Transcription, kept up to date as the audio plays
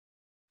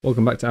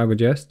Welcome back to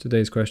Algo.js.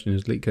 Today's question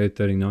is LeetCode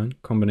 39,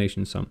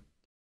 combination sum.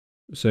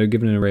 So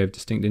given an array of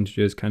distinct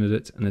integers,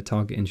 candidates, and a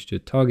target integer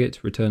target,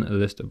 return a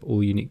list of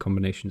all unique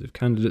combinations of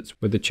candidates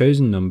where the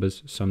chosen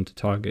numbers sum to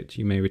target.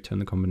 You may return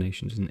the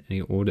combinations in any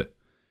order.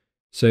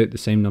 So the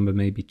same number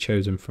may be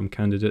chosen from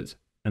candidates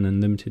an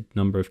unlimited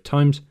number of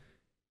times.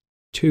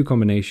 Two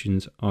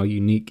combinations are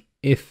unique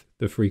if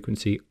the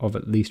frequency of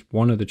at least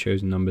one of the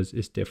chosen numbers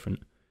is different.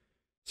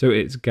 So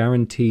it's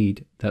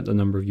guaranteed that the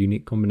number of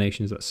unique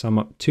combinations that sum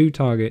up to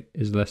target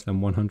is less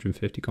than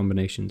 150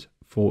 combinations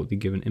for the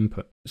given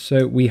input.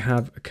 So we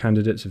have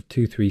candidates of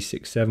 2, 3,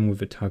 6, 7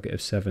 with a target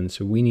of 7.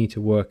 So we need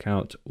to work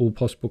out all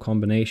possible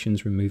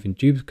combinations, removing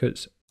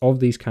duplicates of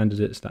these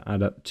candidates that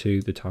add up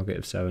to the target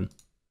of 7.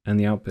 And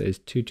the output is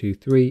 2, 2,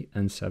 3,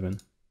 and 7.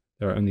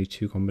 There are only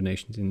two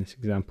combinations in this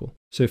example.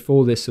 So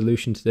for this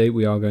solution today,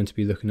 we are going to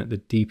be looking at the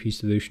DP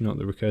solution, not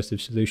the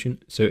recursive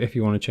solution. So if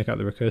you want to check out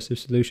the recursive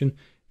solution,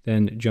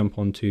 then jump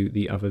onto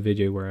the other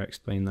video where I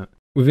explain that.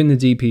 Within the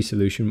DP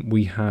solution,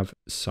 we have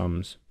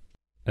sums.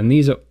 And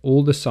these are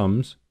all the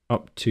sums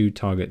up to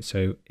target.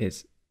 So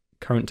it's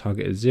current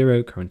target of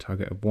 0, current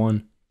target of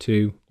 1,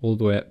 2, all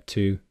the way up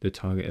to the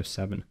target of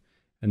 7.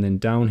 And then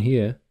down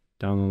here,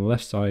 down on the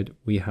left side,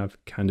 we have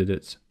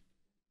candidates.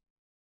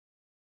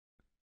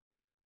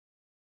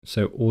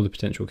 So all the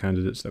potential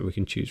candidates that we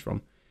can choose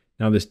from.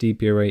 Now this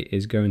DP array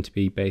is going to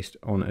be based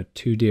on a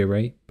 2D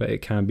array, but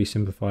it can be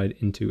simplified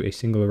into a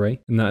single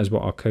array. And that is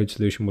what our code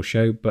solution will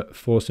show. But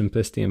for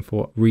simplicity and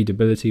for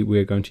readability,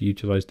 we're going to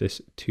utilize this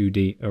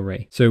 2D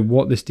array. So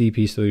what this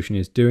DP solution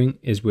is doing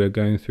is we're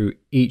going through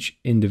each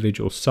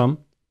individual sum,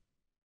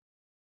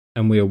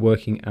 and we are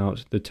working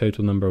out the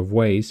total number of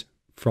ways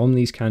from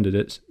these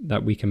candidates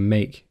that we can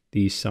make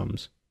these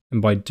sums.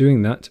 And by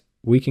doing that,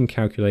 we can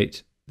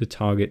calculate the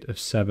target of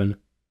 7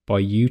 by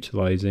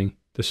utilizing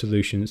the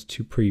solutions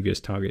to previous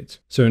targets.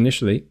 So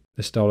initially,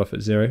 let's start off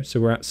at 0.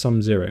 So we're at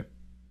sum 0.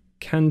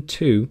 Can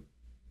 2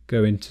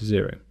 go into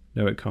 0?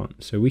 No, it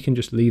can't. So we can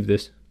just leave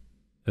this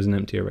as an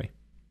empty array.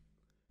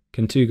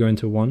 Can 2 go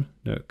into 1?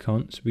 No, it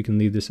can't. So we can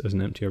leave this as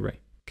an empty array.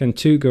 Can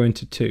 2 go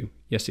into 2?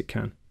 Yes, it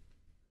can.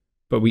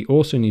 But we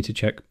also need to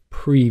check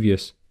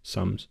previous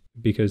sums,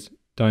 because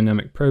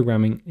dynamic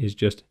programming is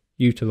just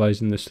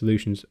utilizing the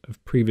solutions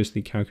of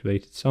previously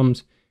calculated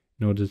sums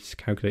in order to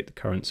calculate the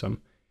current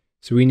sum.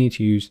 So we need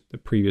to use the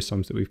previous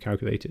sums that we've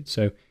calculated.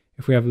 So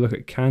if we have a look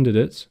at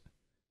candidates,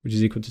 which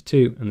is equal to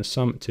 2, and the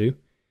sum at 2,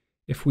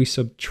 if we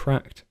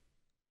subtract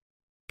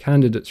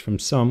candidates from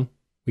sum,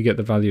 we get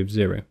the value of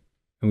 0.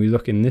 And we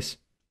look in this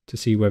to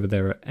see whether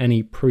there are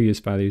any previous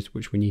values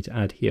which we need to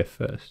add here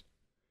first.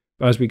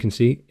 But as we can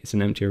see, it's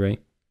an empty array.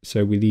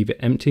 So we leave it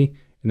empty,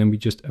 and then we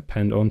just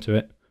append onto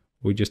it,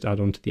 or we just add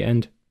on to the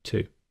end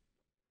 2.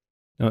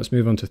 Now let's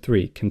move on to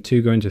 3. Can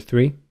 2 go into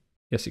 3?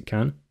 Yes, it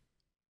can.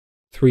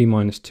 3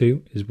 minus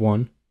 2 is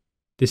 1.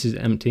 This is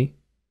empty.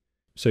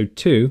 So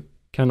 2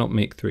 cannot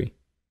make 3.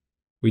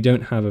 We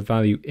don't have a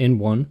value in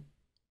 1,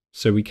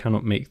 so we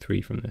cannot make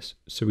 3 from this.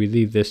 So we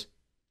leave this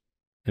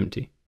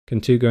empty.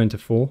 Can 2 go into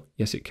 4?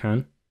 Yes, it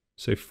can.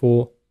 So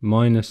 4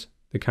 minus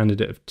the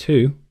candidate of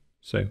 2,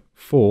 so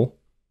 4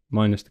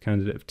 minus the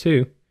candidate of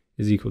 2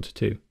 is equal to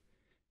 2.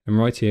 And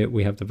right here,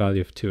 we have the value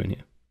of 2 in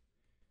here.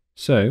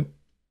 So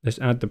let's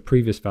add the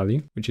previous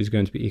value, which is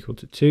going to be equal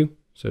to 2.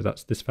 So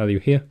that's this value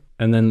here.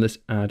 And then let's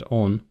add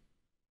on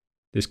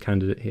this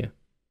candidate here.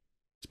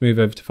 Let's move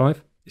over to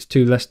 5. Is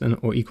 2 less than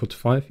or equal to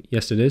 5?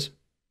 Yes, it is.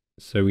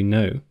 So we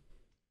know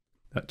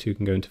that 2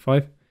 can go into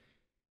 5.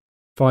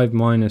 5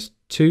 minus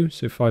 2,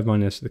 so 5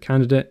 minus the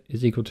candidate,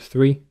 is equal to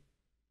 3.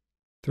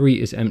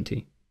 3 is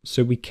empty.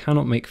 So we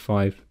cannot make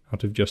 5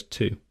 out of just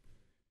 2.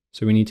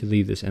 So we need to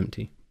leave this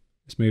empty.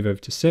 Let's move over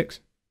to 6.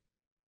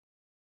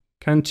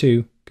 Can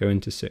 2 go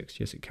into 6?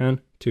 Yes, it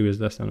can. 2 is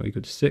less than or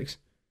equal to 6.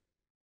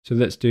 So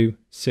let's do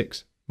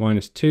 6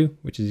 minus 2,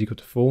 which is equal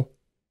to 4.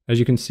 As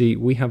you can see,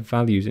 we have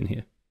values in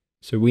here.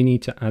 So we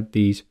need to add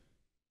these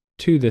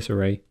to this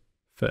array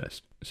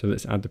first. So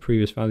let's add the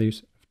previous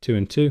values of 2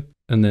 and 2,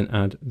 and then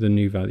add the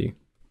new value,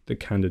 the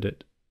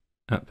candidate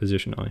at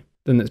position I.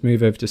 Then let's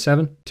move over to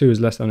 7. 2 is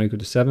less than or equal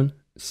to 7.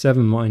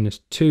 7 minus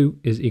 2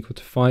 is equal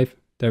to 5.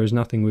 There is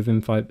nothing within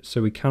 5,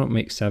 so we cannot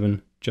make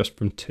 7 just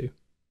from 2.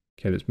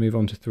 Okay, let's move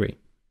on to 3.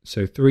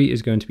 So 3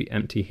 is going to be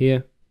empty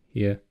here,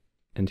 here,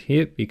 and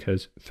here,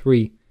 because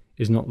 3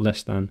 is not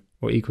less than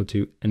or equal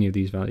to any of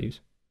these values.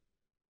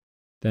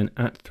 Then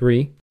at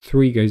 3,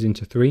 3 goes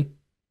into 3.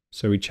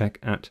 So we check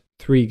at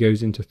 3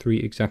 goes into 3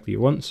 exactly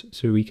once,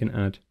 so we can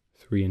add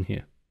 3 in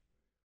here.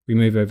 We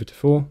move over to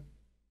 4.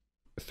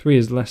 3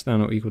 is less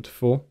than or equal to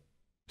 4.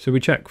 So we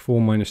check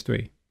 4 minus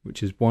 3,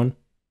 which is 1.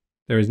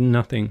 There is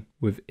nothing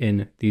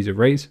within these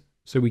arrays,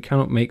 so we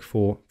cannot make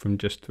 4 from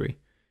just 3.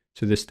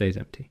 So this stays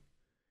empty.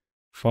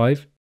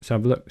 5, let's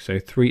have a look. So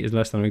 3 is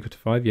less than or equal to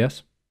 5,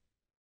 yes.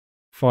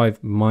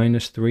 5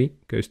 minus 3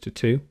 goes to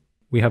 2.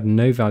 We have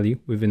no value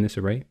within this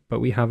array, but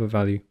we have a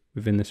value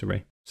within this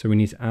array. So we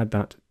need to add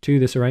that to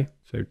this array,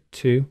 so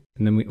 2,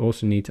 and then we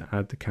also need to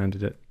add the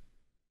candidate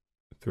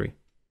 3, which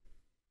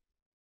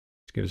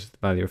gives us the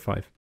value of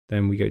 5.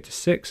 Then we go to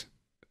 6.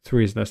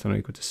 3 is less than or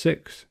equal to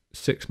 6.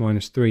 6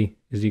 minus 3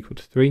 is equal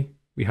to 3.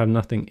 We have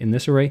nothing in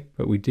this array,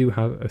 but we do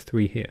have a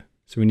 3 here.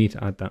 So we need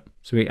to add that.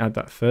 So we add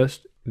that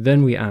first,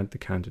 then we add the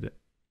candidate.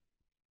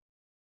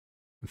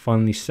 And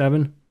finally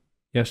 7.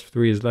 Yes,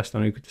 3 is less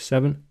than or equal to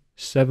 7.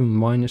 7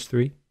 minus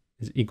 3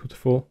 is equal to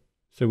 4.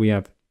 So we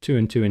have 2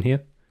 and 2 in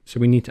here. So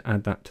we need to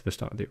add that to the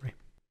start of the array.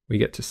 We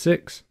get to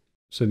 6.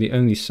 So the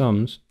only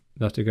sums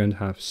that are going to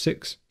have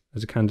 6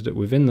 as a candidate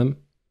within them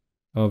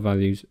are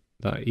values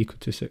that are equal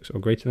to 6 or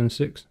greater than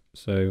 6.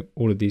 So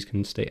all of these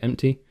can stay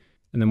empty.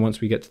 And then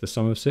once we get to the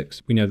sum of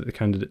 6, we know that the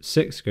candidate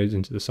 6 goes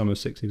into the sum of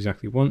 6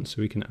 exactly once.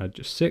 So we can add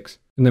just 6.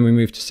 And then we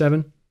move to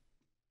 7.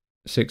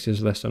 6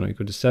 is less than or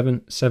equal to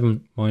 7.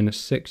 7 minus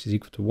 6 is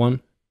equal to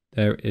 1.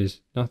 There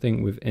is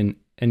nothing within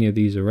any of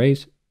these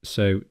arrays.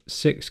 So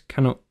 6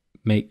 cannot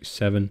make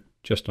 7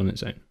 just on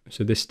its own.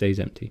 So this stays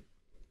empty.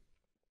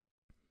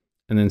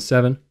 And then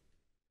 7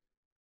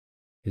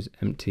 is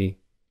empty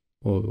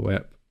all the way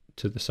up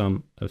to the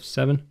sum of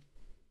 7.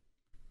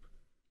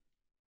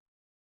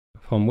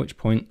 Upon which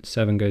point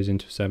 7 goes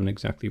into 7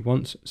 exactly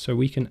once. So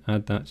we can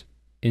add that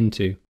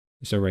into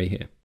this array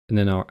here. And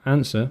then our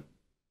answer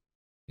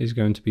is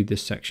going to be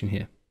this section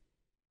here.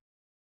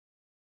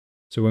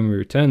 So when we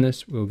return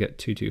this, we'll get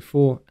 2, 2,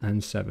 4,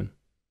 and 7,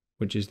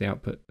 which is the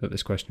output that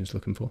this question is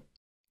looking for.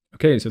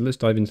 Okay, so let's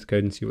dive into the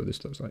code and see what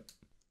this looks like.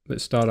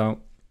 Let's start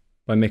out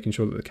by making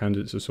sure that the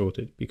candidates are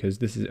sorted, because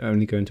this is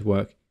only going to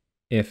work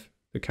if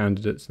the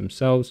candidates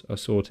themselves are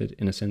sorted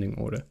in ascending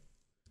order.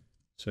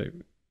 So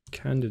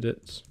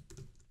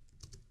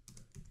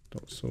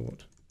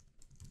candidates.sort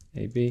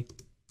AB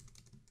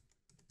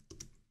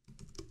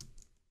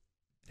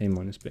A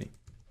minus B.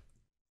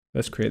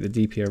 Let's create the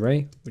DP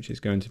array, which is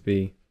going to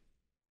be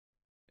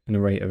an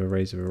array of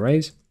arrays of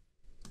arrays.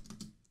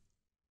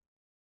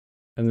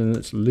 And then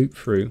let's loop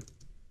through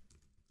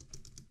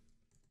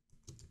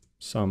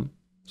sum.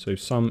 So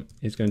sum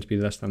is going to be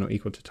less than or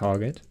equal to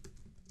target,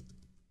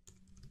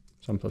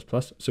 sum plus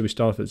plus. So we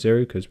start off at 0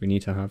 because we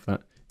need to have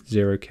that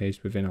 0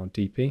 case within our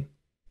DP.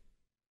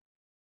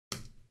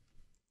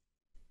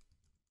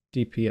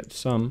 DP at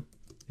sum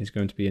is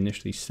going to be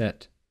initially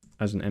set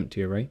as an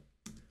empty array.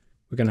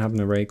 We're going to have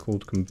an array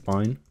called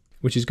combine,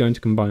 which is going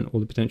to combine all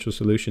the potential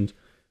solutions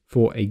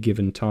for a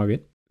given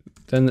target.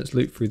 Then let's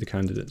loop through the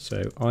candidates.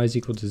 So I is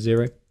equal to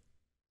 0,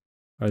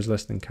 I is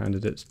less than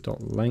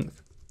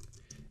candidates.length.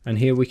 And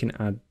here we can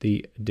add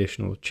the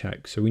additional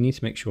check. So we need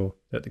to make sure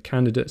that the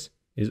candidates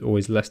is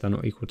always less than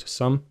or equal to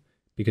sum,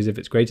 because if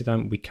it's greater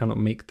than, we cannot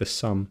make the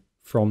sum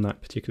from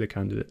that particular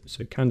candidate.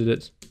 So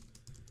candidates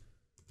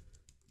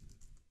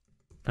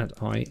at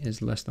I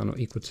is less than or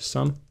equal to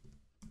sum,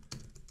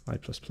 I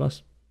plus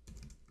plus.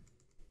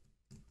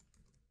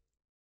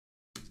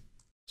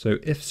 So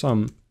if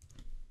sum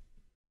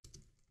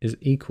is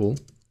equal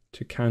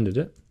to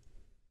candidates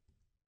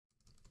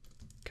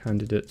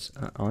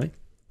at I,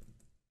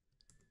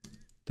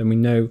 then we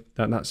know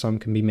that that sum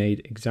can be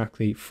made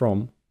exactly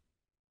from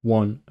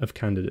one of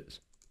candidates.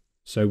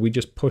 So we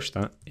just push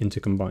that into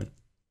combine.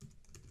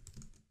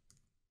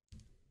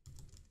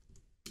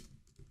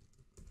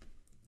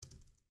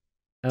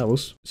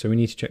 Else, so we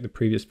need to check the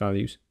previous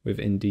values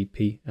within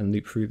DP and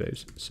loop through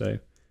those. So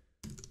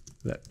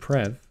let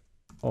prev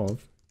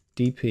of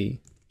DP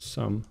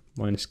sum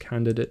minus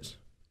candidates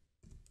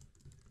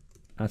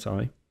at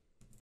I.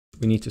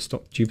 We need to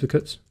stop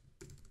duplicates.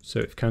 So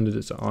if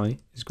candidates at I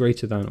is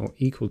greater than or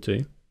equal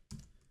to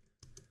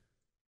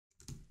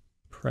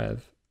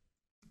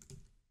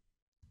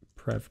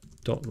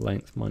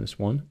prev.length minus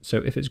 1. So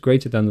if it's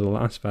greater than the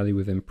last value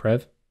within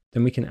prev,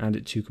 then we can add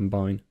it to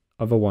combine.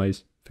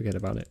 Otherwise, forget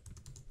about it.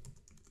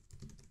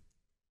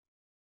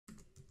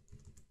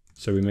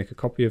 So we make a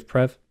copy of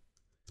prev,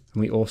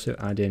 and we also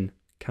add in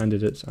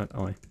candidates at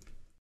I.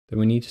 Then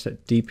we need to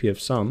set DP of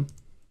sum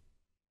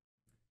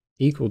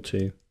equal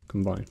to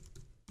combine.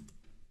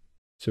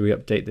 So we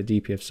update the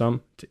DP of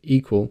sum to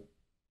equal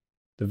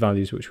the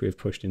values which we have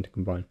pushed into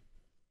combine.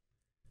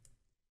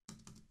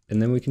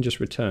 And then we can just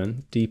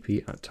return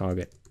DP at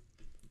target.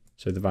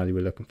 So the value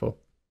we're looking for.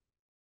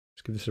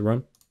 Let's give this a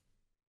run.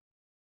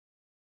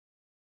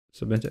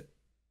 Submit it.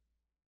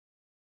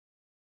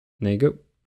 And there you go.